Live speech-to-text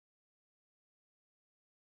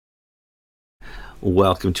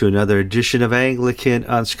Welcome to another edition of Anglican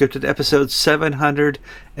Unscripted, episode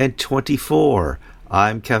 724.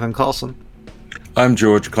 I'm Kevin Carlson. I'm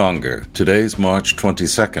George Conger. Today's March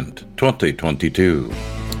 22nd, 2022.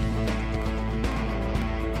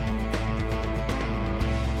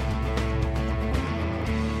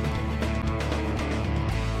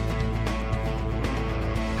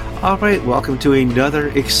 All right, welcome to another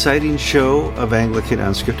exciting show of Anglican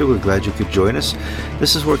Unscripted. We're glad you could join us.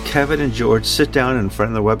 This is where Kevin and George sit down in front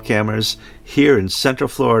of their web cameras here in Central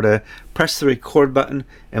Florida, press the record button,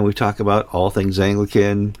 and we talk about all things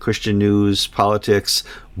Anglican, Christian news, politics,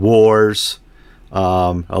 wars,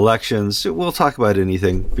 elections. We'll talk about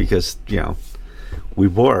anything because, we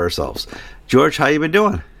bore ourselves. George, how you been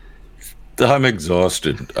doing? I'm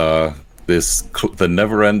exhausted. The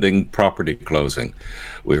never-ending property closing.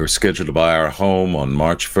 We were scheduled to buy our home on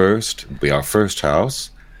March 1st. It'll be our first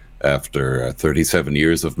house after 37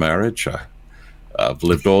 years of marriage. I've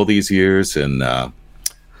lived all these years in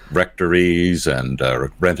rectories and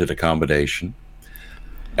rented accommodation.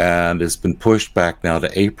 And it's been pushed back now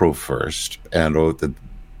to April 1st. And all the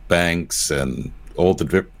banks and all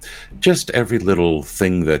the just every little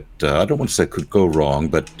thing that I don't want to say could go wrong,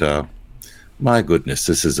 but my goodness,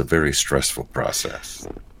 this is a very stressful process.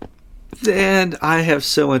 And I have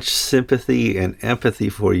so much sympathy and empathy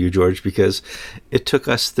for you, George, because it took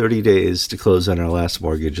us 30 days to close on our last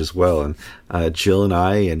mortgage as well. And Jill and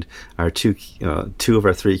I and our two of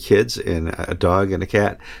our three kids and a dog and a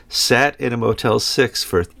cat sat in a Motel 6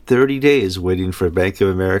 for 30 days waiting for Bank of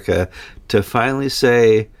America to finally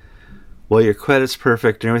say, well, your credit's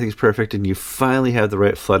perfect and everything's perfect and you finally have the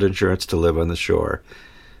right flood insurance to live on the shore.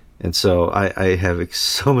 And so I have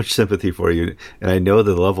so much sympathy for you, and I know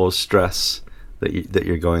the level of stress that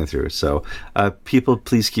you're going through. So people,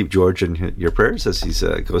 please keep George in your prayers as he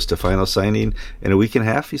goes to final signing in a week and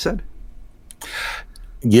a half, you said?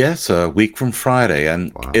 Yes, a week from Friday.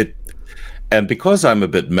 And wow. And because I'm a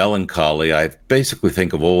bit melancholy, I basically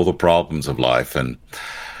think of all the problems of life. And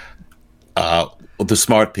the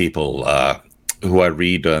smart people who I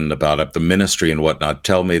read about the ministry and whatnot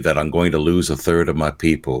tell me that I'm going to lose a third of my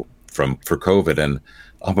people for COVID, and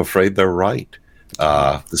I'm afraid they're right.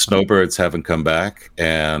 The snowbirds haven't come back,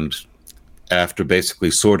 and after basically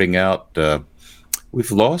sorting out,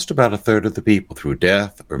 we've lost about a third of the people through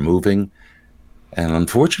death or moving, and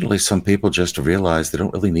unfortunately some people just realize they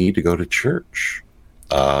don't really need to go to church.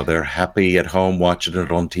 They're happy at home watching it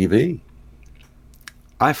on TV.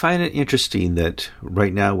 I find it interesting that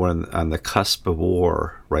right now we're on the cusp of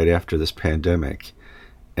war right after this pandemic.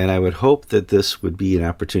 And I would hope that this would be an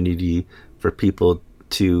opportunity for people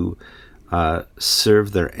to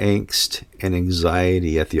serve their angst and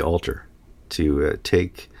anxiety at the altar, to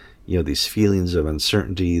take these feelings of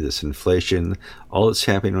uncertainty, this inflation, all that's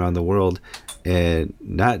happening around the world, and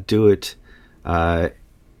not do it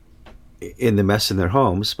in the mess in their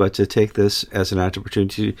homes, but to take this as an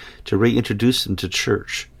opportunity to reintroduce them to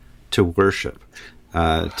church, to worship,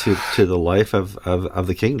 to the life of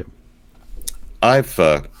the kingdom. I've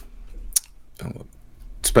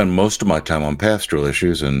spent most of my time on pastoral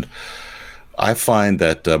issues, and I find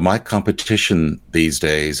that my competition these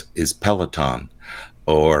days is Peloton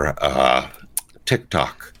or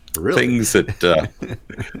TikTok. Really? Things that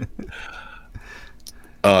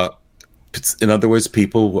in other words,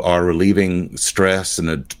 people are relieving stress and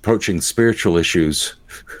approaching spiritual issues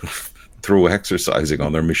through exercising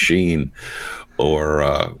on their machine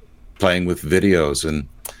or playing with videos. And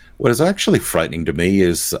what is actually frightening to me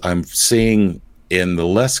is I'm seeing in the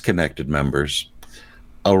less connected members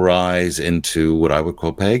a rise into what I would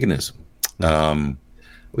call paganism. I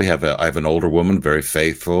have an older woman, very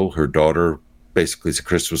faithful. Her daughter basically is a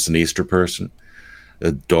Christmas and Easter person.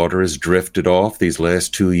 The daughter has drifted off these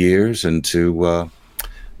last 2 years into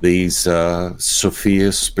these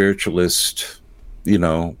Sophia spiritualist,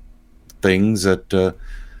 things that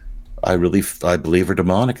I believe are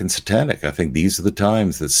demonic and satanic. I think these are the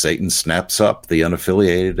times that Satan snaps up the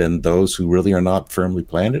unaffiliated and those who really are not firmly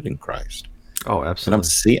planted in Christ. Oh,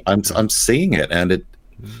 absolutely. And I'm seeing it, and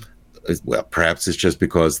well, perhaps it's just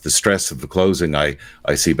because the stress of the closing. I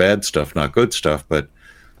see bad stuff, not good stuff, but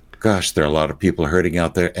gosh, there are a lot of people hurting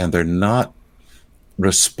out there, and they're not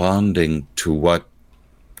responding to what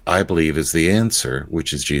I believe is the answer,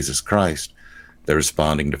 which is Jesus Christ. They're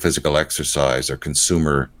responding to physical exercise or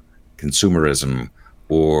consumerism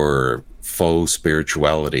or faux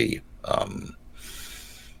spirituality.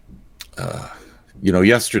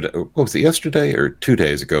 Yesterday or 2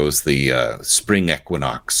 days ago was the spring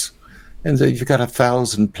equinox. And so you've got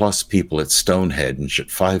 1,000+ people at Stonehenge at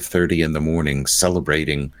 5:30 in the morning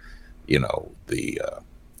celebrating, the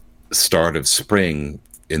start of spring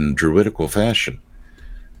in Druidical fashion.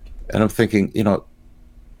 And I'm thinking,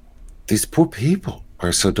 these poor people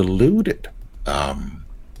are so deluded.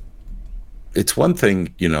 It's one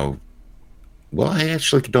thing, well, I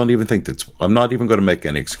actually don't even think I'm not even going to make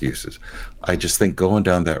any excuses. I just think going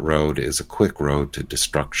down that road is a quick road to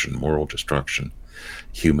destruction, moral destruction,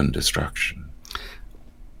 human destruction.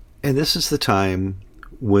 And this is the time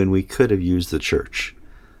when we could have used the church,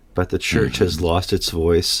 but the church has lost its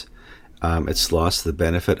voice. It's lost the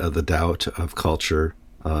benefit of the doubt of culture,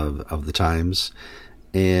 of the times.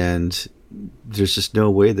 And there's just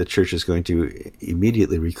no way the church is going to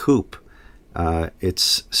immediately recoup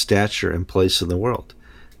its stature and place in the world.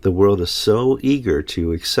 The world is so eager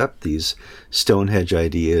to accept these Stonehenge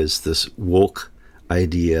ideas, this woke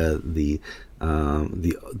idea, the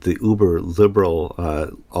uber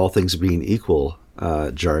liberal, all things being equal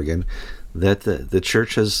jargon, that the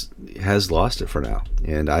church has lost it for now.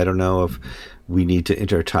 And I don't know if we need to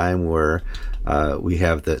enter a time where we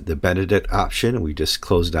have the Benedict option and we just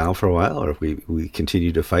close down for a while, or if we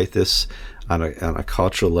continue to fight this on a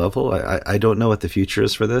cultural level. I don't know what the future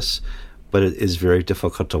is for this, but it is very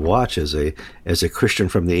difficult to watch as a Christian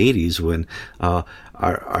from the 80s when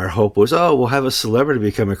our hope was, we'll have a celebrity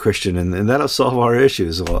become a Christian and that'll solve our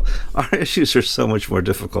issues. Well, our issues are so much more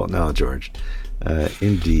difficult now, George.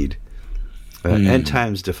 Indeed. End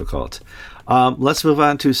times difficult. Let's move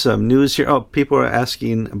on to some news here. People are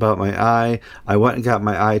asking about my eye. I went and got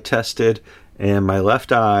my eye tested, and my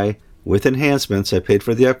left eye, with enhancements, I paid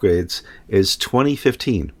for the upgrades, is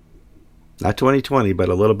 2015. Not 2020, but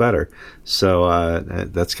a little better. So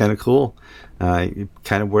that's kind of cool. Kind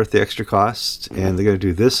of worth the extra cost. And they're going to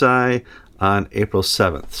do this eye on April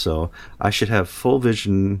 7th. So I should have full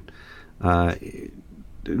vision in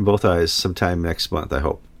both eyes sometime next month, I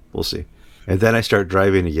hope. We'll see. And then I start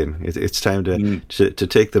driving again. It's time to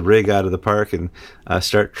take the rig out of the park and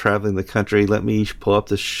start traveling the country. Let me pull up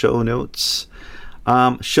the show notes.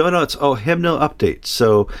 Hymnal update.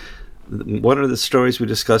 So one of the stories we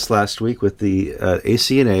discussed last week with the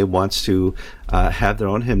ACNA wants to have their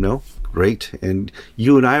own hymnal. Great. And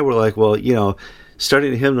you and I were like, well,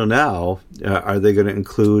 starting a hymnal now, are they going to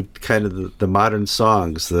include kind of the modern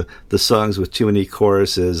songs, the songs with too many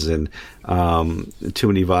choruses and too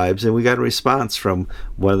many vibes? And we got a response from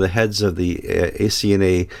one of the heads of the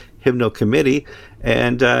ACNA hymnal committee,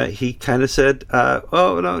 and he kind of said,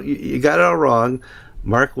 oh, no, you got it all wrong.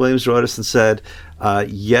 Mark Williams wrote us and said,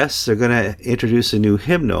 yes, they're going to introduce a new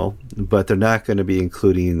hymnal, but they're not going to be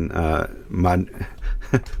including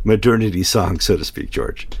modernity songs, so to speak,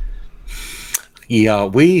 George. Yeah,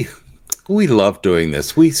 we love doing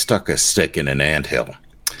this. We stuck a stick in an anthill,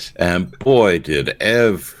 and boy, did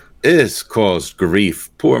this caused grief.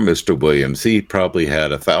 Poor Mr. Williams. He probably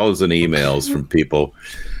had 1,000 emails from people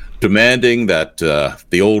demanding that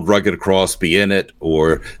the old rugged cross be in it,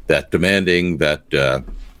 or that demanding that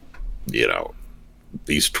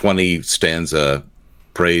these 20 stanza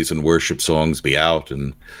praise and worship songs be out.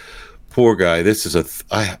 And poor guy, this is a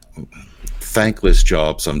thankless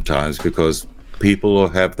job sometimes, because people will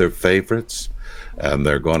have their favorites, and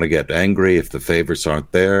they're going to get angry if the favorites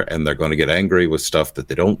aren't there, and they're going to get angry with stuff that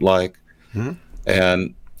they don't like.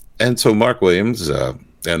 And so Mark Williams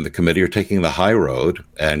and the committee are taking the high road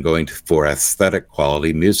and going for aesthetic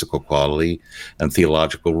quality, musical quality, and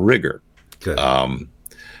theological rigor. Good.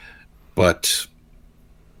 But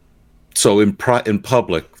so in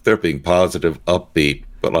public, they're being positive, upbeat,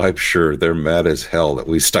 but I'm sure they're mad as hell that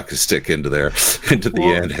we stuck a stick into the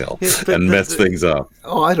anthill and messed things up.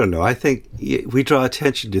 Oh, I don't know. I think we draw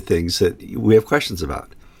attention to things that we have questions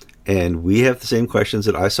about. And we have the same questions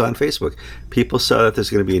that I saw on Facebook. People saw that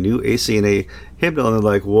there's going to be a new ACNA hymnal, and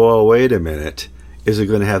they're like, whoa, wait a minute. Is it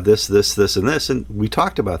going to have this, this, this, and this? And we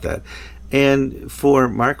talked about that. And for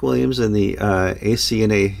Mark Williams and the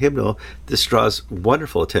ACNA hymnal, this draws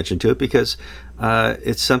wonderful attention to it, because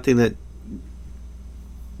it's something that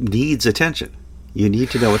needs attention. You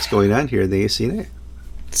need to know what's going on here in the ACNA.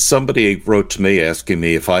 Somebody wrote to me asking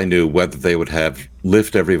me if I knew whether they would have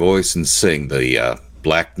Lift Every Voice and Sing, the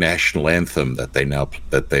Black national anthem that they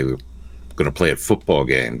were going to play at football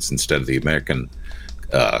games instead of the American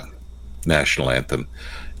national anthem.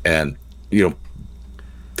 And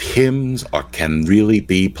hymns can really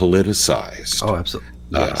be politicized. Oh, absolutely.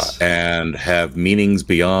 Yes. And have meanings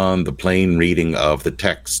beyond the plain reading of the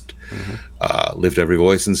text. Lift Every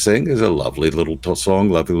Voice and Sing is a lovely little song,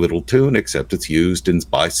 lovely little tune, except it's used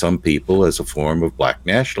by some people as a form of black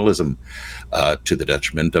nationalism to the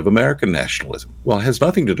detriment of American nationalism. Well, it has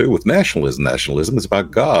nothing to do with nationalism. Nationalism is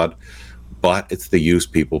about God, but it's the use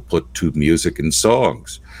people put to music and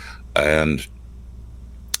songs. And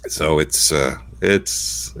So it's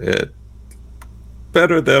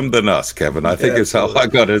better them than us, Kevin. I think is how I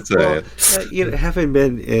got to say it. Having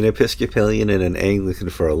been an Episcopalian and an Anglican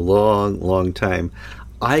for a long, long time,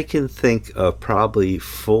 I can think of probably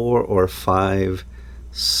 4 or 5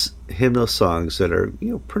 hymnal songs that are,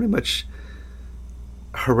 pretty much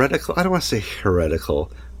heretical. I don't want to say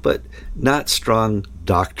heretical, but not strong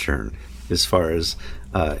doctrine as far as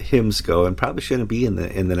hymns go, and probably shouldn't be in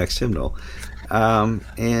the next hymnal.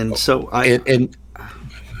 And so and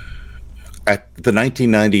at the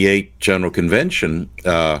 1998 General Convention,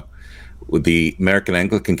 the American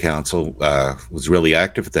Anglican Council was really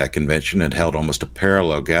active at that convention and held almost a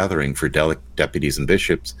parallel gathering for deputies and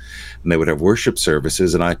bishops, and they would have worship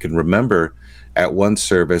services. And I can remember at one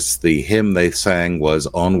service, the hymn they sang was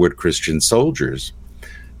 "Onward, Christian Soldiers,"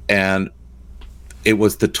 and it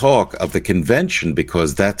was the talk of the convention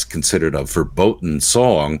because that's considered a verboten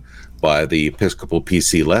song by the Episcopal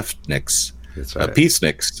PC leftniks. That's right.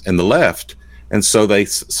 Peaceniks in the left, and so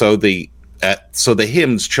the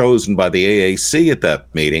hymns chosen by the AAC at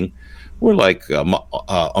that meeting were like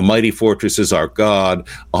 "A Mighty Fortress Is Our God,"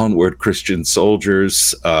 "Onward, Christian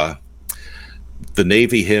Soldiers," the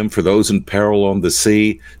Navy hymn "For Those in Peril on the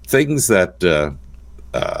Sea," things that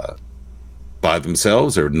by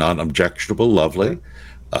themselves are non-objectionable, lovely,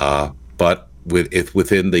 but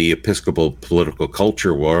within the Episcopal political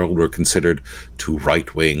culture world were considered too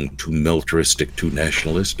right-wing, too militaristic, too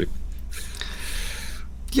nationalistic.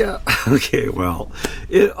 Yeah. Okay. Well,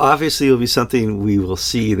 it obviously will be something we will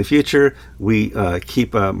see in the future. We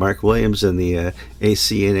keep Mark Williams and the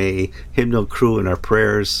ACNA hymnal crew in our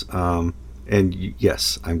prayers. And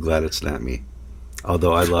yes, I'm glad it's not me.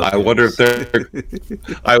 Although I love. I wonder if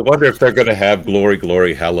they're going to have "Glory,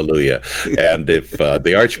 Glory, Hallelujah," and if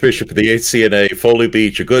the Archbishop of the ACNA, Foley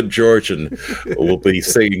Beach, a good Georgian, will be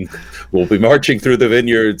marching through the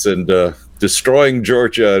vineyards and destroying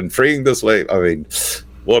Georgia and freeing the slave. I mean,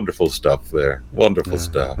 wonderful stuff there. Wonderful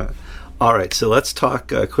stuff. All right, so let's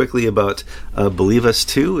talk quickly about Believe Us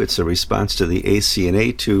 2. It's a response to the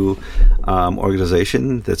ACNA 2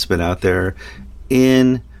 organization that's been out there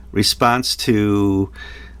in response to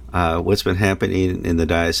what's been happening in the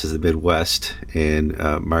Diocese of the Midwest. And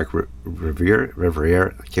Mark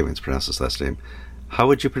Rivera, I can't even pronounce his last name. How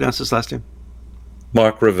would you pronounce his last name?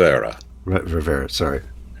 Mark Rivera. Rivera, sorry.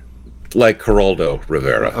 Like Geraldo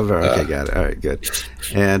Rivera. Okay, got it. All right, good.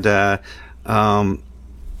 And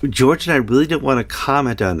George and I really didn't want to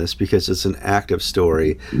comment on this because it's an active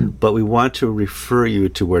story, but we want to refer you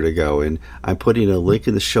to where to go. And I'm putting a link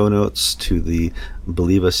in the show notes to the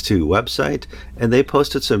Believe Us 2 website, and they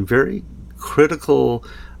posted some very critical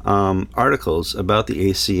articles about the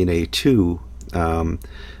ACNA 2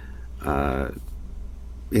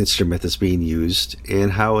 instrument that's being used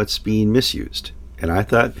and how it's being misused. And I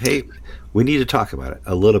thought, hey, we need to talk about it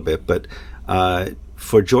a little bit, but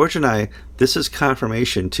for George and I, this is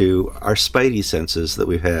confirmation to our spidey senses that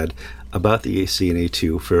we've had about the ACNA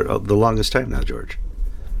 2 for the longest time now, George.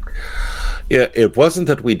 Yeah, it wasn't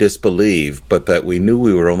that we disbelieved, but that we knew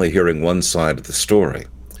we were only hearing one side of the story.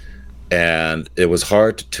 And it was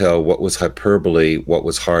hard to tell what was hyperbole, what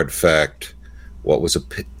was hard fact, what was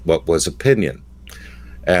opinion.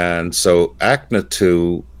 And so ACNA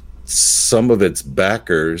 2, some of its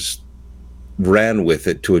backers ran with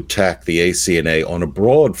it to attack the ACNA on a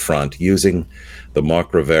broad front, using the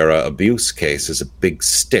Mark Rivera abuse case as a big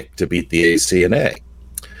stick to beat the ACNA.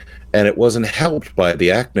 And it wasn't helped by the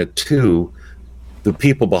ACNA 2, the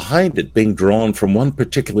people behind it being drawn from one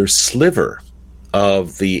particular sliver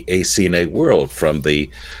of the ACNA world, from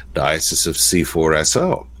the Diocese of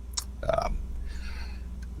C4SO.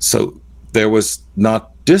 So there was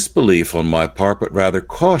not disbelief on my part, but rather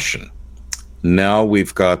caution. Now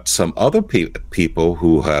we've got some other people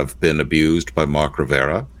who have been abused by Mark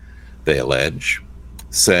Rivera, they allege,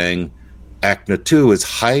 saying ACNA 2 has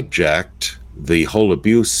hijacked the whole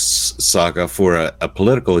abuse saga for a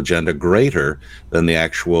political agenda greater than the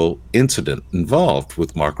actual incident involved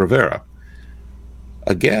with Mark Rivera.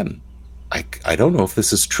 Again, I don't know if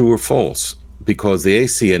this is true or false, because the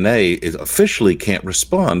ACNA officially can't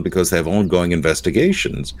respond because they have ongoing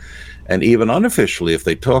investigations. And even unofficially, if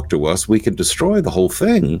they talk to us, we can destroy the whole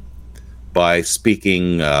thing by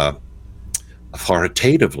speaking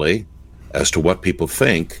authoritatively as to what people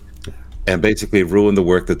think and basically ruin the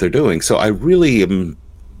work that they're doing. So I really don't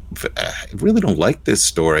like this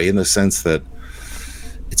story, in the sense that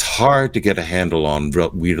it's hard to get a handle on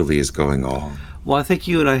what really is going on. Well, I think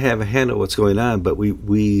you and I have a handle on what's going on, but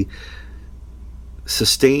we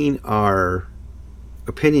sustain our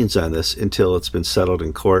opinions on this until it's been settled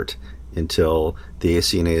in court until the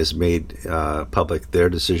ACNA has made public their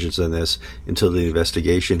decisions on this, until the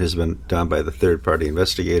investigation has been done by the third-party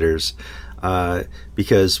investigators,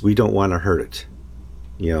 because we don't want to hurt it.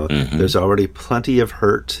 There's already plenty of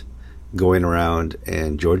hurt going around,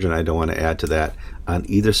 and George and I don't want to add to that on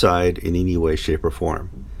either side in any way, shape, or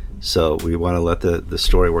form. So we want to let the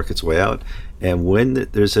story work its way out. And when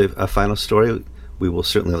there's a final story, we will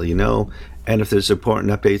certainly let you know. And if there's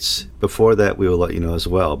important updates before that, we will let you know as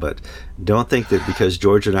well. But don't think that because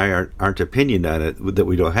George and I aren't opinion on it, that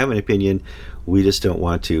we don't have an opinion. We just don't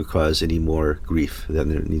want to cause any more grief than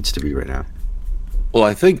there needs to be right now. Well,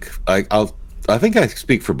 I think I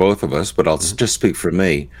speak for both of us, but I'll just speak for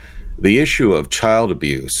me. The issue of child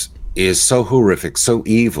abuse is so horrific, so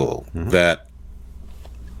evil, that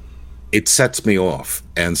it sets me off.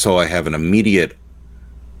 And so I have an immediate,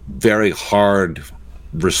 very hard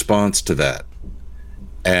response to that.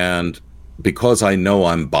 And because I know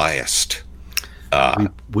I'm biased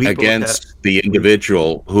we against the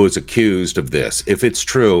individual who is accused of this, if it's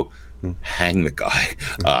true, hang the guy.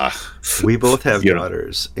 We both have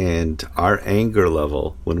daughters, and our anger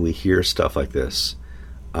level when we hear stuff like this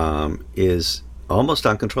is almost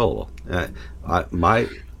uncontrollable.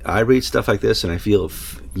 I read stuff like this and I feel,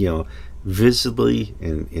 visibly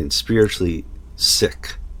and spiritually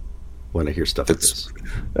sick when I hear stuff like this.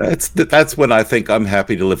 That's when I think I'm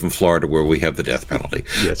happy to live in Florida, where we have the death penalty.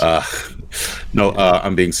 Yes.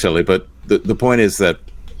 I'm being silly, but the point is that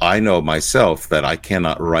I know myself that I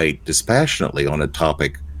cannot write dispassionately on a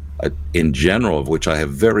topic in general of which I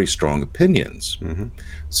have very strong opinions.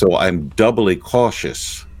 So I'm doubly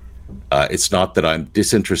cautious. It's not that I'm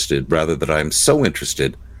disinterested, rather that I'm so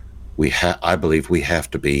interested. I believe we have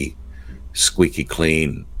to be squeaky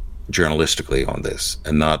clean journalistically on this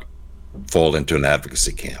and not fall into an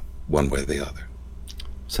advocacy camp one way or the other.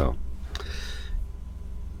 So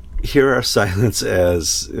hear our silence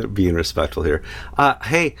as being respectful here.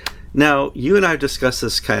 Hey, now you and I have discussed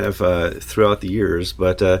this kind of throughout the years,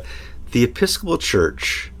 but the Episcopal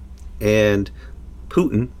Church and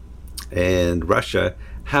Putin and Russia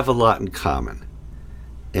have a lot in common.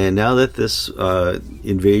 And now that this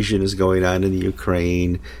invasion is going on in the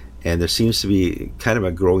Ukraine, and there seems to be kind of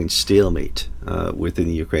a growing stalemate within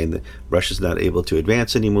the Ukraine, that Russia's not able to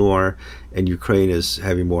advance anymore, and Ukraine is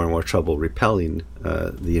having more and more trouble repelling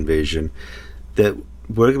the invasion, that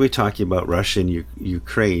we're going to be talking about Russia and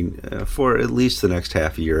Ukraine for at least the next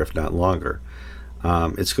half a year, if not longer.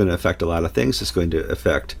 It's going to affect a lot of things. It's going to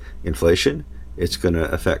affect inflation. It's going to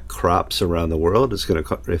affect crops around the world. It's going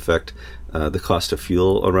to affect the cost of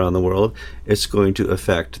fuel around the world. It's going to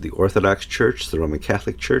affect the Orthodox Church, the Roman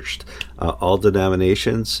Catholic Church, all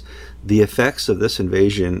denominations. The effects of this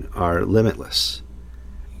invasion are limitless.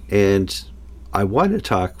 And I want to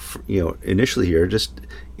talk, initially here, just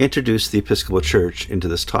introduce the Episcopal Church into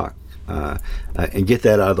this talk and get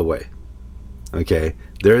that out of the way. Okay,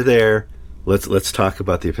 they're there. Let's talk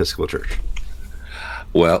about the Episcopal Church.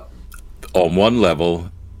 Well, on one level,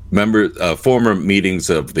 former meetings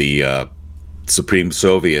of the Supreme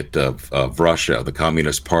Soviet of Russia, the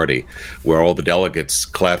Communist Party, where all the delegates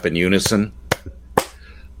clap in unison.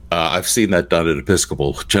 I've seen that done at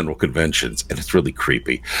Episcopal General Conventions, and it's really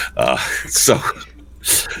creepy.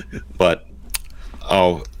 But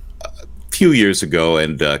a few years ago,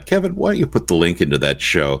 and Kevin, why don't you put the link into that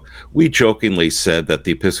show? We jokingly said that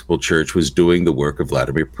the Episcopal Church was doing the work of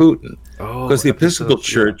Vladimir Putin. Because the Episcopal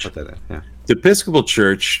Church... The Episcopal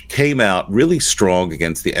Church came out really strong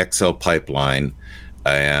against the XL pipeline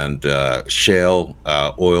and shale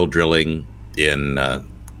oil drilling in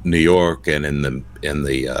New York and in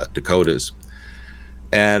the Dakotas.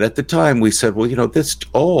 And at the time, we said, well, this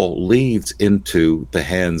all leads into the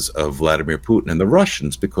hands of Vladimir Putin and the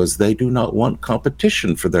Russians, because they do not want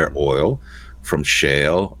competition for their oil from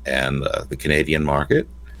shale and the Canadian market.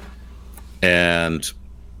 And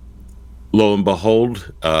lo and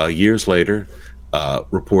behold, years later,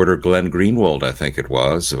 reporter Glenn Greenwald, I think it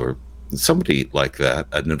was, or somebody like that,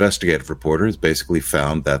 an investigative reporter, has basically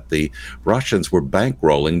found that the Russians were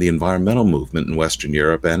bankrolling the environmental movement in Western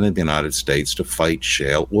Europe and in the United States to fight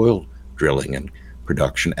shale oil drilling and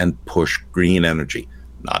production and push green energy,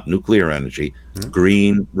 not nuclear energy,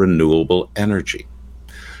 green renewable energy,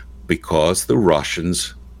 because the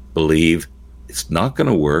Russians believe it's not going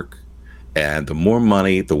to work. And the more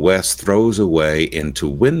money the West throws away into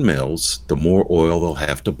windmills, the more oil they'll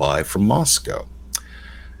have to buy from Moscow.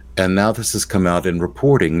 And now this has come out in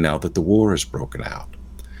reporting now that the war has broken out.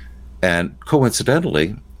 And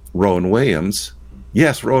coincidentally, Rowan Williams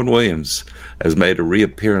has made a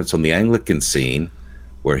reappearance on the Anglican scene,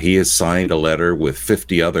 where he has signed a letter with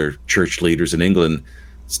 50 other church leaders in England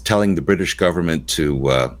telling the British government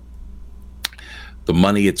to the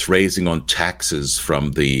money it's raising on taxes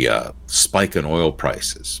from the spike in oil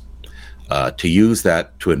prices, to use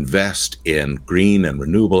that to invest in green and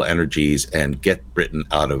renewable energies and get Britain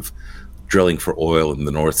out of drilling for oil in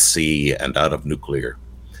the North Sea and out of nuclear.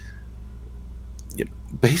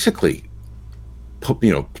 Basically, put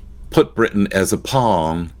Britain as a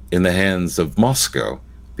pawn in the hands of Moscow,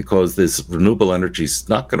 because this renewable energy is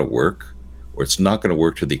not going to work, or it's not going to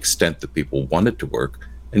work to the extent that people want it to work,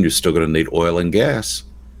 and you're still going to need oil and gas.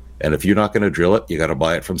 And if you're not going to drill it, you got to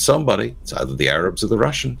buy it from somebody. It's either the Arabs or the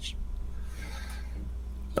Russians.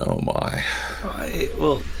 Oh my.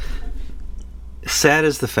 Well, sad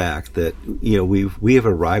is the fact that we have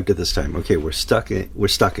arrived at this time. Okay, we're stuck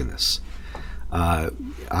in this.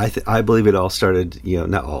 I believe it all started,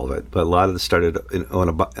 not all of it, but a lot of it started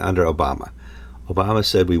under Obama. Obama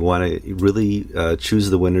said we want to really choose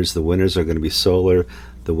the winners. The winners are going to be solar.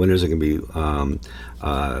 The winners are going to be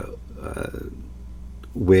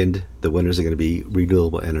wind. The winners are going to be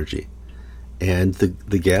renewable energy. And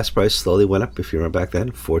the gas price slowly went up. If you remember back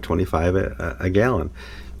then, $4.25 a gallon.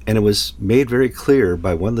 And it was made very clear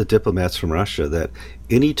by one of the diplomats from Russia that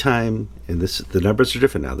anytime, and the numbers are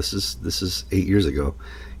different now. This is 8 years ago.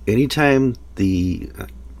 Anytime the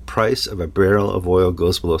price of a barrel of oil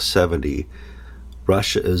goes below 70,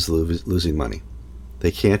 Russia is losing money.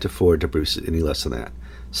 They can't afford to produce any less than that.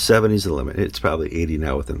 70 is the limit. It's probably 80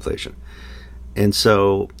 now with inflation. And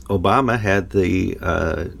so Obama had the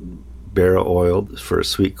barrel oil for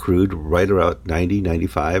sweet crude right around 90,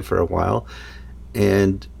 95 for a while.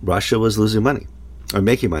 And Russia was losing money, or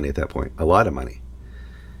making money at that point, a lot of money.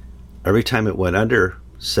 Every time it went under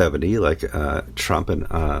 70, like Trump and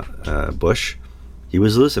Bush, he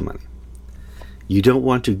was losing money. You don't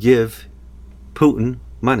want to give Putin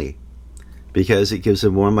money, because it gives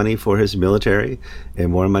him more money for his military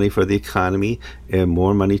and more money for the economy and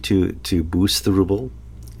more money to boost the ruble.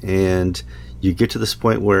 And you get to this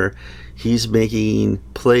point where he's making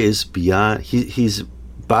plays beyond, he's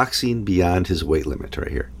boxing beyond his weight limit right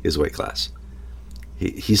here, his weight class.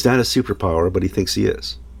 He's not a superpower, but he thinks he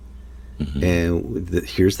is. Mm-hmm. And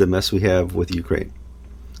here's the mess we have with Ukraine.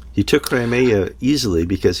 He took Crimea easily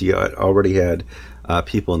because he already had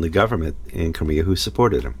people in the government in Crimea who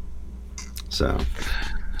supported him. So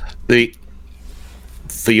the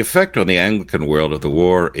effect on the Anglican world of the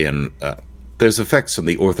war in there's effects on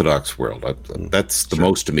the Orthodox world. That's the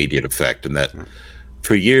most immediate effect, in that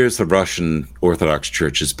for years the Russian Orthodox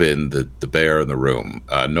Church has been the bear in the room.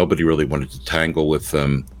 Nobody really wanted to tangle with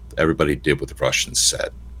them. Everybody did what the Russians said.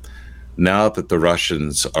 Now that the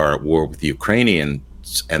Russians are at war with the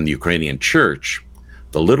Ukrainians and the Ukrainian church,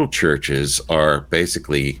 the little churches are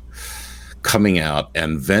basically coming out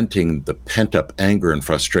and venting the pent-up anger and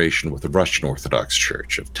frustration with the Russian Orthodox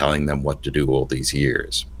Church of telling them what to do all these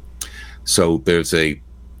years. So there's a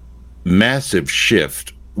massive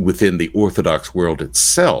shift within the Orthodox world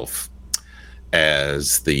itself,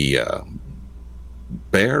 as the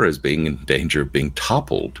bear is being in danger of being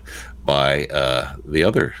toppled by the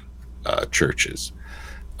other churches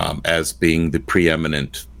as being the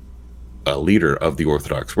preeminent leader of the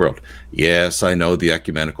Orthodox world. Yes, I know the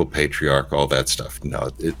ecumenical patriarch, all that stuff. No,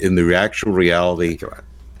 in the actual reality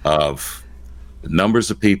of the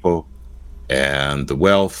numbers of people and the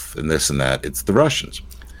wealth and this and that, it's the Russians.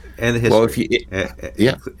 And the history. Well,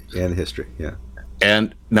 and the history, yeah.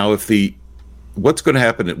 And now what's going to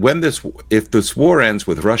happen if this war ends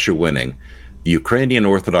with Russia winning, the Ukrainian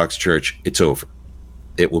Orthodox Church, it's over.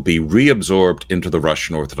 It will be reabsorbed into the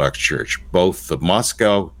Russian Orthodox Church, both the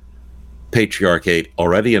Moscow Patriarchate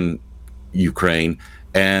already in Ukraine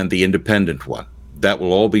and the independent one. That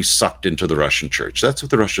will all be sucked into the Russian Church. That's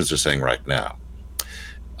what the Russians are saying right now.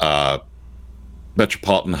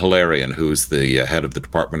 Metropolitan Hilarion, who's the head of the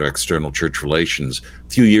Department of External Church Relations, a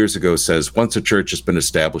few years ago says, once a church has been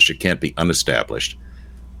established, it can't be unestablished.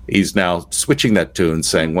 He's now switching that tune,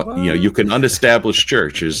 saying, you can unestablish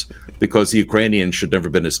churches because the Ukrainians should never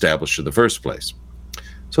have been established in the first place.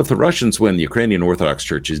 So if the Russians win, the Ukrainian Orthodox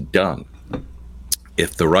Church is done.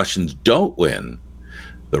 If the Russians don't win,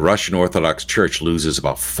 the Russian Orthodox Church loses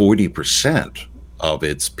about 40% of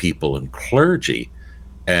its people and clergy.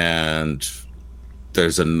 And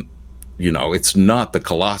there's it's not the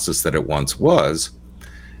colossus that it once was.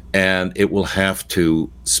 And it will have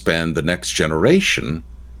to spend the next generation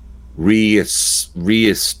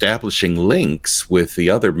reestablishing links with the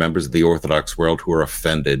other members of the Orthodox world who are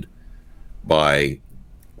offended by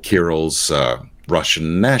Kirill's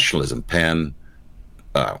Russian nationalism.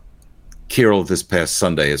 Kirill this past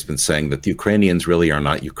Sunday has been saying that the Ukrainians really are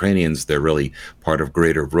not Ukrainians. They're really part of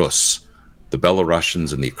Greater Rus, the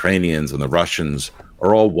Belarusians and the Ukrainians and the Russians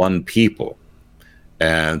are all one people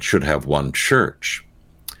and should have one church.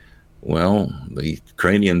 Well, the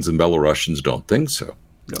Ukrainians and Belarusians don't think so.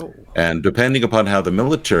 No. And depending upon how the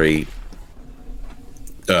military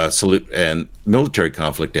military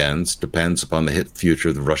conflict ends, depends upon the future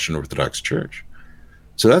of the Russian Orthodox Church.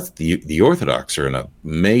 So that's the Orthodox are in a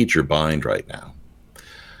major bind right now.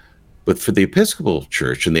 But for the Episcopal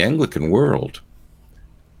Church and the Anglican world,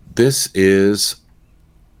 this is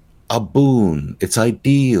a boon. It's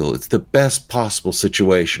ideal. It's the best possible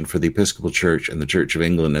situation for the Episcopal Church and the Church of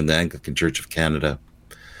England and the Anglican Church of Canada.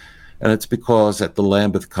 And it's because at the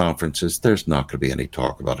Lambeth conferences, there's not going to be any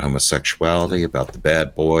talk about homosexuality, about the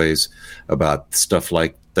bad boys, about stuff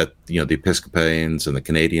like that, the Episcopalians and the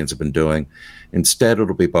Canadians have been doing. Instead,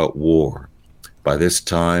 it'll be about war. By this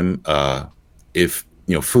time, if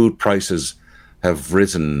food prices have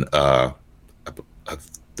risen, the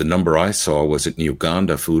number I saw was in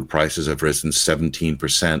Uganda, food prices have risen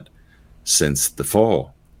 17% since the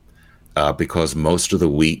fall, because most of the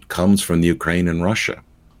wheat comes from the Ukraine and Russia,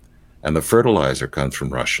 and the fertilizer comes from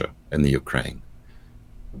Russia and the Ukraine.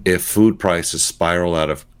 If food prices spiral out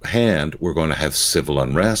of hand, we're going to have civil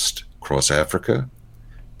unrest across Africa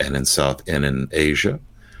and in Asia.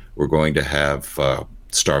 We're going to have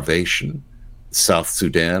starvation. South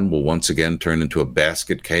Sudan will once again turn into a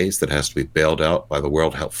basket case that has to be bailed out by the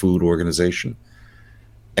World Health Food Organization.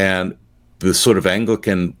 And the sort of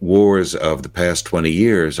Anglican wars of the past 20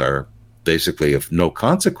 years are basically of no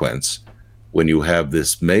consequence when you have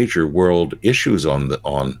this major world issues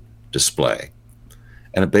on display.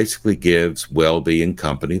 And it basically gives Welby and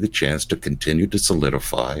company the chance to continue to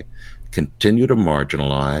solidify, continue to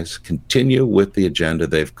marginalize, continue with the agenda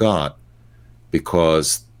they've got,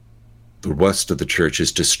 because the rest of the church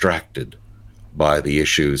is distracted by the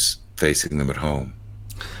issues facing them at home.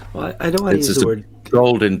 Well, I don't want to use the word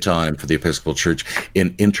golden time for the Episcopal Church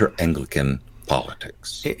in inter-Anglican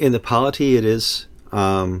politics. In the polity, it is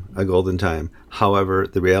a golden time. However,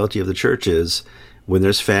 the reality of the church is when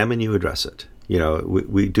there's famine, you address it.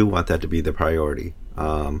 We do want that to be the priority.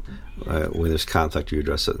 When there's conflict, you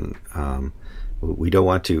address it. And, we don't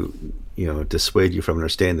want to, dissuade you from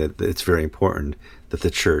understanding that it's very important that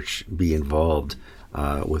the church be involved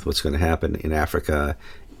with what's going to happen in Africa,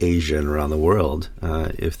 Asia, and around the world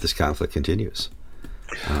if this conflict continues.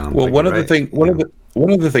 One of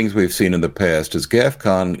the things we've seen in the past is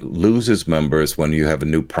GAFCON loses members when you have a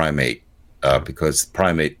new primate, because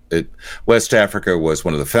West Africa was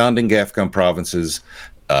one of the founding GAFCON provinces.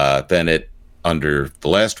 Then under the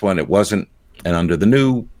last one, it wasn't. And under the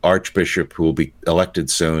new archbishop who will be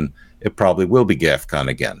elected soon, it probably will be GAFCON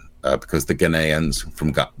again, because the Ghanaians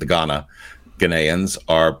from the Ghana Ghanaians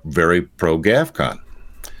are very pro-GAFCON.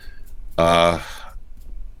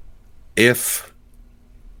 If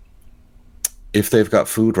they've got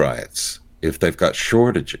food riots, if they've got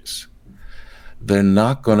shortages, they're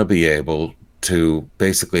not going to be able to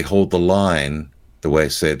basically hold the line the way,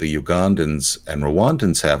 say, the Ugandans and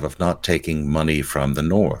Rwandans have of not taking money from the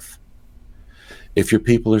north. If your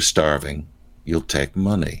people are starving, you'll take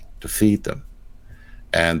money to feed them.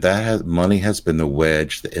 And money has been the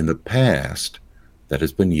wedge in the past that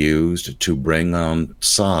has been used to bring on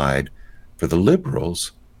side for the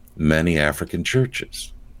liberals many African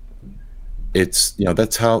churches. It's,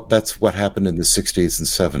 that's what happened in the 60s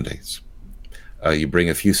and 70s. You bring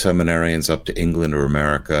a few seminarians up to England or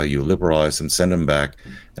America, you liberalize them, send them back,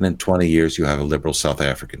 and in 20 years you have a liberal South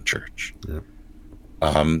African church. Yeah.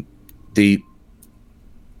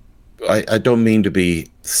 I don't mean to be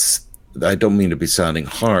sounding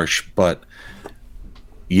harsh, but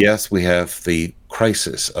yes, we have the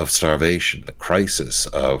crisis of starvation, the crisis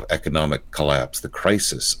of economic collapse, the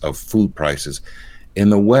crisis of food prices. In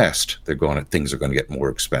the West, things are going to get more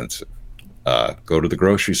expensive. Go to the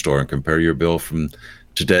grocery store and compare your bill from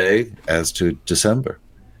today as to December.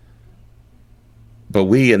 But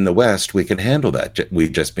we in the West, we can handle that. We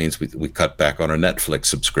just means we cut back on our Netflix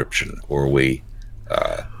subscription, or we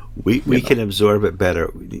can absorb it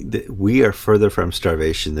better. We are further from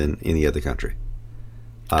starvation than any other country.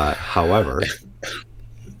 However,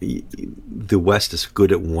 the West is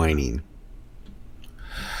good at whining.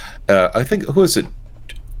 I think, who is it?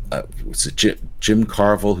 Was it Jim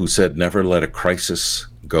Carville who said, "Never let a crisis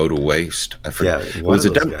go to waste"? I forget. Yeah, it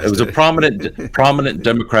was a prominent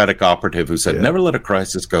Democratic operative who said, "Never let a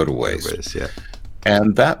crisis go to waste." Yeah.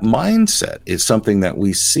 And that mindset is something that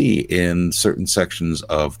we see in certain sections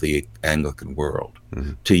of the Anglican world,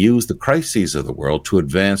 to use the crises of the world to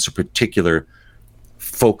advance a particular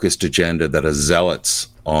focused agenda that a zealots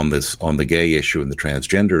on the gay issue and the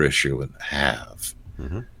transgender issue have.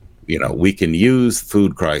 we can use the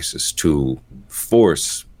food crisis to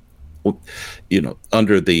force,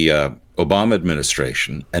 under the Obama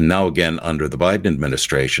administration, and now again under the Biden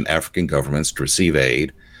administration, African governments to receive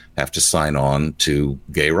aid have to sign on to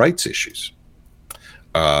gay rights issues.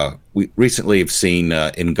 We recently have seen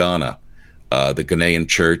in Ghana, the Ghanaian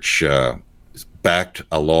church backed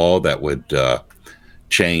a law that would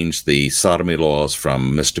change the sodomy laws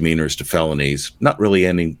from misdemeanors to felonies. Not really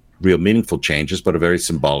any real meaningful changes, but a very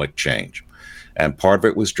symbolic change. And part of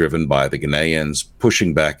it was driven by the Ghanaians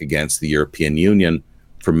pushing back against the European Union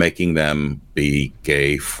for making them be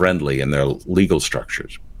gay friendly in their legal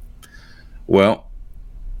structures. Well,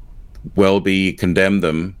 Welby condemned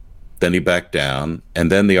them, then he backed down,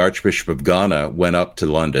 and then the Archbishop of Ghana went up to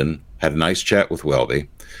London, had a nice chat with Welby,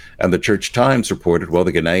 and the Church Times reported, well,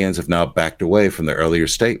 the Ghanaians have now backed away from their earlier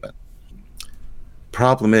statement.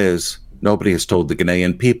 Problem is, nobody has told the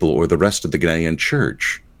Ghanaian people or the rest of the Ghanaian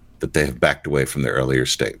church that they have backed away from their earlier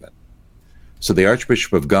statement. So the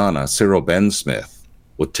Archbishop of Ghana, Cyril Ben-Smith,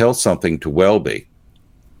 would tell something to Welby,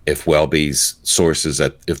 if Welby's sources,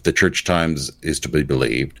 if the Church Times is to be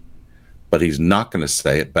believed, but he's not going to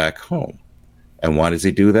say it back home. And why does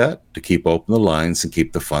he do that? To keep open the lines and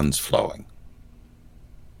keep the funds flowing.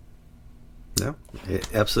 No,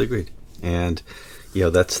 absolutely agreed. And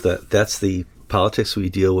that's the politics we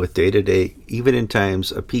deal with day to day, even in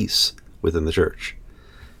times of peace within the church.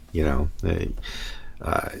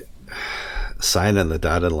 Sign on the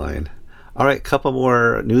dotted line. All right, couple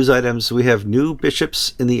more news items. We have new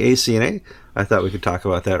bishops in the ACNA. I thought we could talk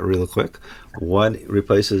about that real quick. One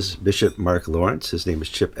replaces Bishop Mark Lawrence. His name is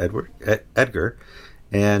Chip Edgar.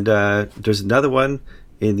 And there's another one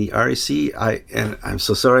in the REC. I'm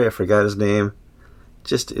so sorry, I forgot his name.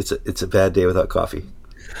 Just it's a bad day without coffee.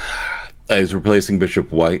 He's replacing Bishop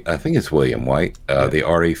White. I think it's William White, the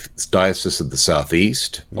RE Diocese of the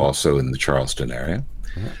Southeast, also in the Charleston area.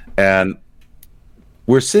 And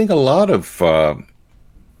we're seeing a lot of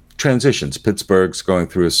transitions. Pittsburgh's going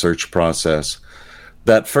through a search process.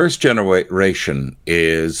 That first generation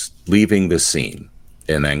is leaving the scene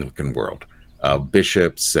in Anglican world.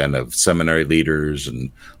 Bishops and of seminary leaders,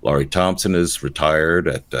 and Laurie Thompson is retired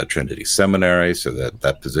at Trinity Seminary, so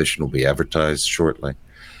that position will be advertised shortly.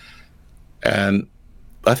 And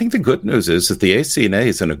I think the good news is that the ACNA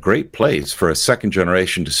is in a great place for a second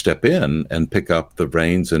generation to step in and pick up the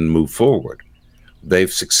reins and move forward.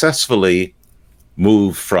 They've successfully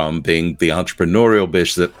moved from being the entrepreneurial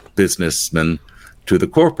businessman to the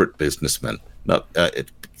corporate businessman. The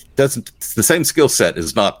same skill set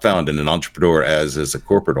is not found in an entrepreneur as a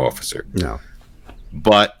corporate officer. No.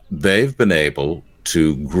 But they've been able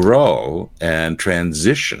to grow and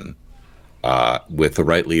transition with the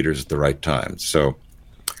right leaders at the right time. So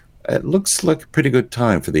it looks like a pretty good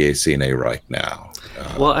time for the ACNA right now.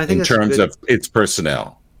 Well, I think in terms of its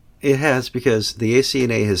personnel. It has, because the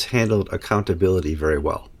ACNA has handled accountability very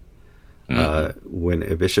well. When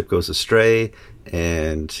a bishop goes astray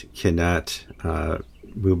and cannot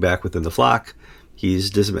move back within the flock, he's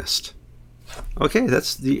dismissed. Okay,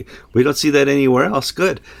 we don't see that anywhere else.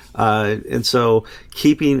 Good. And so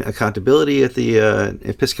keeping accountability at the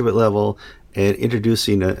episcopate level and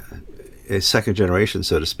introducing a second generation,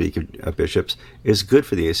 so to speak, of bishops is good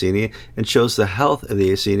for the ACNA and shows the health of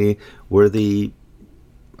the ACNA, where the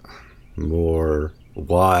more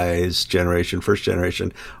wise generation, first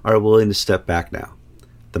generation, are willing to step back now.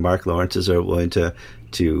 The Mark Lawrences are willing to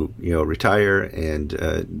retire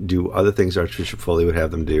and do other things Archbishop Foley would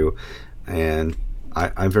have them do. And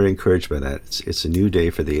I'm very encouraged by that. It's a new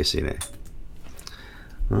day for the ACNA.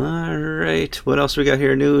 All right. What else we got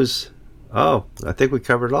here? News. Oh, I think we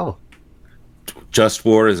covered it all. Just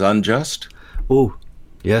war is unjust? Oh,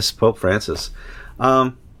 yes, Pope Francis.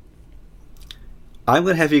 I'm going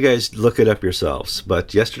to have you guys look it up yourselves.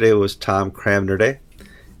 But yesterday was Tom Cranmer Day.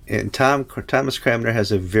 And Thomas Cranmer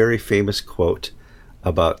has a very famous quote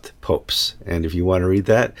about popes. And if you want to read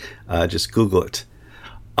that, just Google it.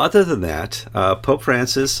 Other than that, Pope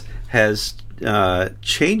Francis has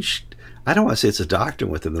changed, I don't want to say it's a doctrine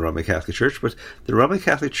within the Roman Catholic Church, but the Roman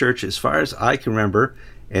Catholic Church, as far as I can remember,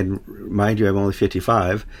 and mind you, I'm only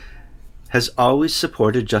 55, has always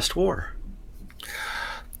supported just war.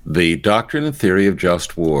 The doctrine and theory of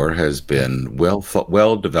just war has been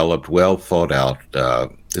well developed, well thought out.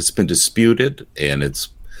 It's been disputed, and it's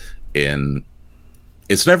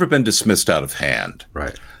never been dismissed out of hand.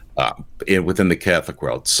 Right. Within the Catholic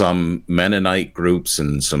world, some Mennonite groups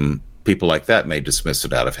and some people like that may dismiss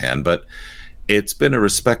it out of hand, but it's been a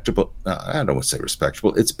respectable, I don't want to say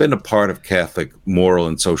respectable, it's been a part of Catholic moral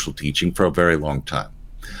and social teaching for a very long time.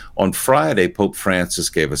 On Friday, Pope Francis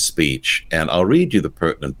gave a speech, and I'll read you the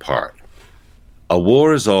pertinent part. A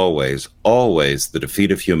war is always, always the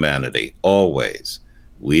defeat of humanity, always.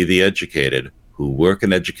 We, the educated, who work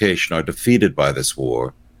in education, are defeated by this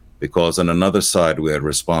war because on another side we are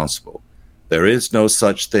responsible. There is no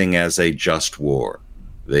such thing as a just war.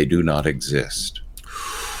 They do not exist.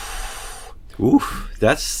 Oof,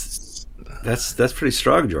 that's pretty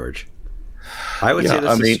strong, George. I would say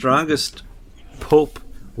that's the strongest Pope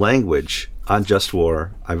language on just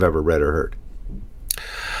war I've ever read or heard.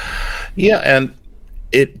 Yeah, and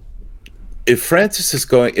if Francis is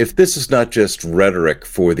going, if this is not just rhetoric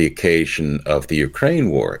for the occasion of the Ukraine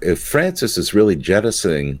war, if Francis is really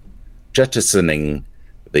jettisoning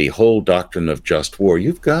the whole doctrine of just war,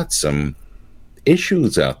 you've got some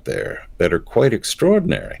issues out there that are quite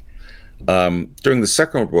extraordinary. During the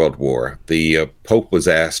Second World War, the Pope was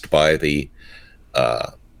asked by the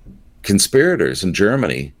conspirators in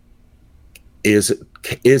Germany, is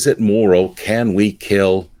it moral? Can we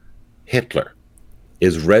kill Hitler?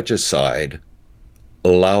 Is regicide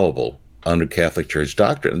allowable under Catholic Church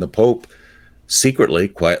doctrine? And the Pope secretly,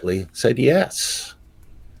 quietly said yes.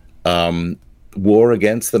 War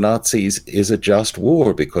against the Nazis is a just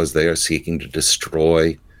war because they are seeking to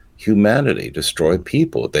destroy humanity, destroy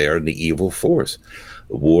people. They are the evil force.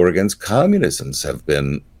 The war against communisms have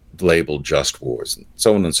been labeled just wars, and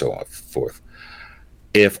so on and so forth.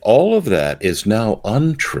 If all of that is now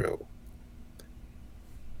untrue,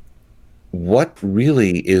 what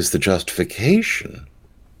really is the justification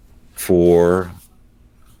for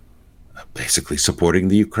basically supporting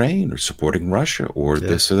the Ukraine or supporting Russia or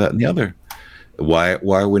this or that and the other? Why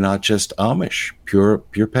are we not just Amish,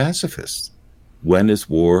 pure pacifists? When is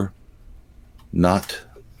war not,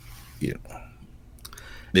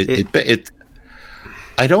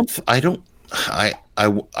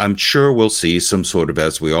 I'm sure we'll see some sort of,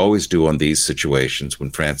 as we always do on these situations, when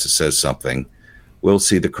Francis says something, we'll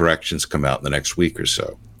see the corrections come out in the next week or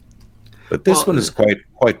so. But this one is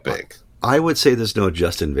quite big. I would say there's no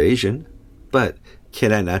just invasion, but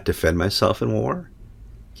can I not defend myself in war?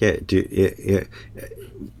 And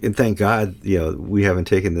thank God, we haven't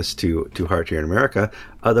taken this too hard here in America.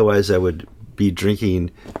 Otherwise, I would be drinking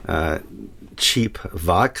cheap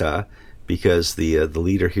vodka because the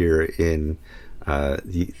leader here in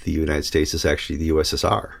the United States is actually the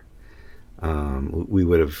USSR. We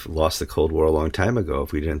would have lost the Cold War a long time ago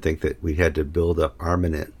if we didn't think that we had to build up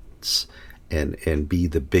armaments and be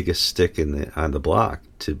the biggest stick on the block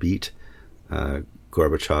to beat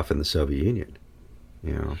Gorbachev and the Soviet Union.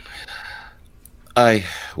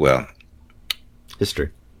 History.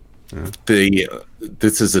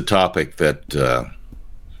 This is a topic that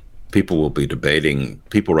people will be debating.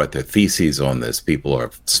 People write their theses on this. People are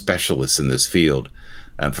specialists in this field,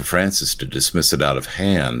 and for Francis to dismiss it out of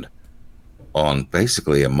hand on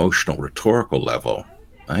basically emotional rhetorical level,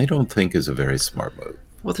 I don't think is a very smart move.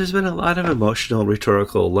 Well, there's been a lot of emotional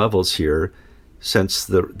rhetorical levels here since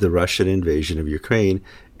the Russian invasion of Ukraine.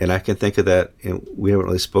 And I can think of that, and we haven't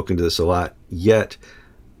really spoken to this a lot yet,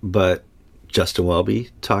 but Justin Welby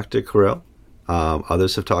talked to Kirill.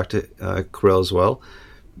 Others have talked to Kirill as well.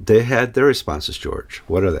 They had their responses, George.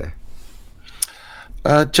 What are they?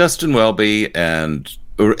 Justin Welby and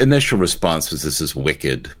initial response was, this is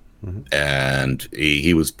wicked. Mm-hmm. And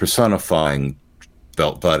he was personifying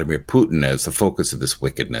Vladimir Putin as the focus of this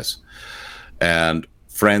wickedness. And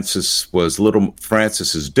Francis's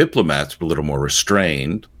diplomats were a little more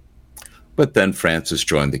restrained, but then Francis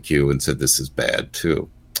joined the queue and said this is bad too.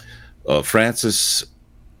 Francis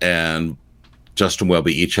and Justin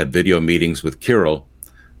Welby each had video meetings with Kirill,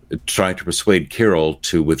 trying to persuade Kirill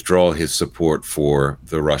to withdraw his support for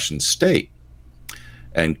the Russian state.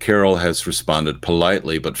 And Kirill has responded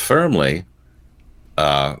politely but firmly,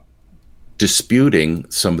 disputing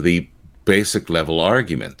some of the basic level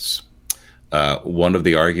arguments. One of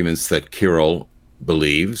the arguments that Kirill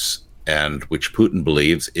believes, and which Putin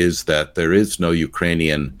believes, is that there is no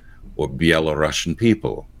Ukrainian or Belarusian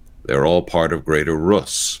people. They're all part of Greater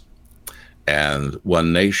Rus. And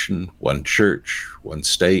one nation, one church, one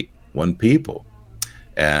state, one people.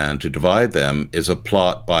 And to divide them is a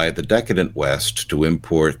plot by the decadent West to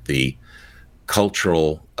import the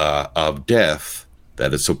cultural of death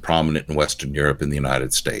that is so prominent in Western Europe and the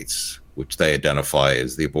United States, which they identify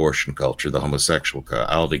as the abortion culture, the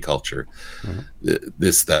homosexuality culture,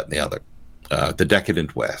 this, that, and the other, the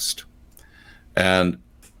decadent West. And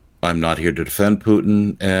I'm not here to defend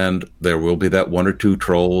Putin, and there will be that one or two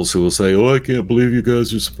trolls who will say, oh, I can't believe you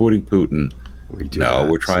guys are supporting Putin.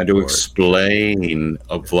 We're trying to explain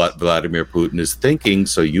what Vladimir Putin is thinking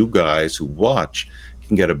so you guys who watch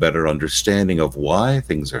can get a better understanding of why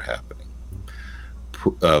things are happening.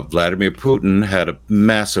 Vladimir Putin had a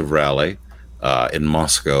massive rally in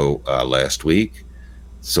Moscow last week.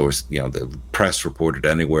 So, the press reported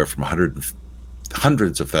anywhere from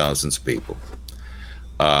hundreds of thousands of people.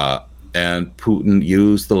 And Putin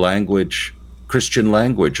used the language, Christian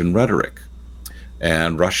language and rhetoric,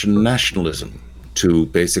 and Russian nationalism to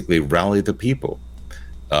basically rally the people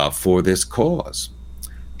for this cause.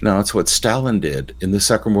 Now, it's what Stalin did in the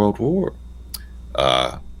Second World War.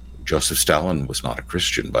 Joseph Stalin was not a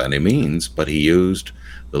Christian by any means, but he used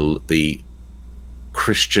the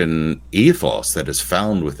Christian ethos that is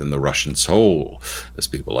found within the Russian soul, as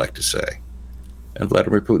people like to say. And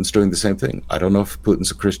Vladimir Putin's doing the same thing. I don't know if Putin's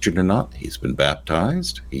a Christian or not. He's been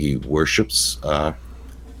baptized. He worships on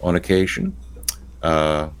occasion.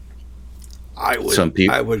 I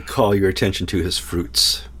would call your attention to his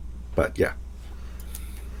fruits, but yeah.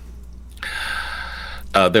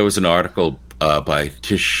 There was an article by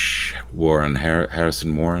Tish Warren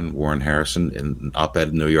Harrison in an op-ed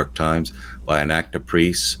in the New York Times by an active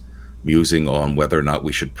priest musing on whether or not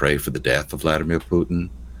we should pray for the death of Vladimir Putin.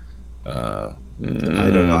 I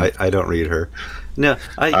don't know. I don't read her. No,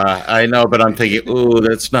 I know, but I'm thinking, ooh,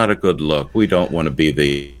 that's not a good look. We don't want to be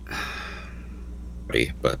the...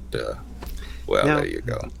 But, there you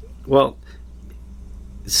go. Well,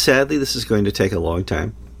 sadly, this is going to take a long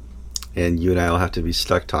time. And you and I will have to be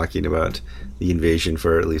stuck talking about the invasion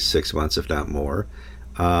for at least 6 months, if not more.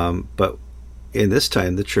 But in this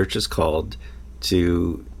time, the church is called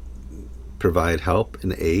to provide help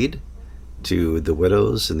and aid to the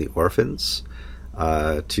widows and the orphans,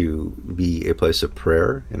 to be a place of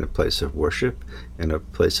prayer and a place of worship and a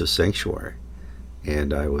place of sanctuary.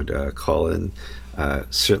 And I would call in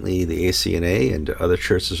certainly the ACNA and other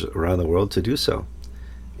churches around the world to do so.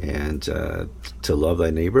 And to love thy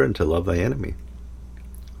neighbor and to love thy enemy.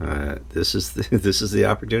 This is the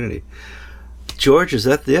opportunity. George, is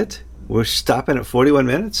that it? We're stopping at 41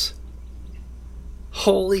 minutes?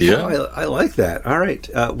 Holy cow, I like that. All right.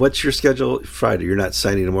 What's your schedule Friday? You're not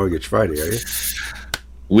signing a mortgage Friday, are you?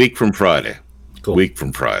 Week from Friday. Cool. Week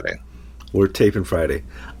from Friday. We're taping Friday.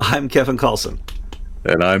 I'm Kevin Carlson.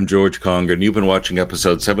 And I'm George Conger, and you've been watching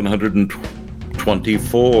episode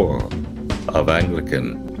 724 of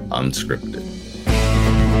Anglican Unscripted.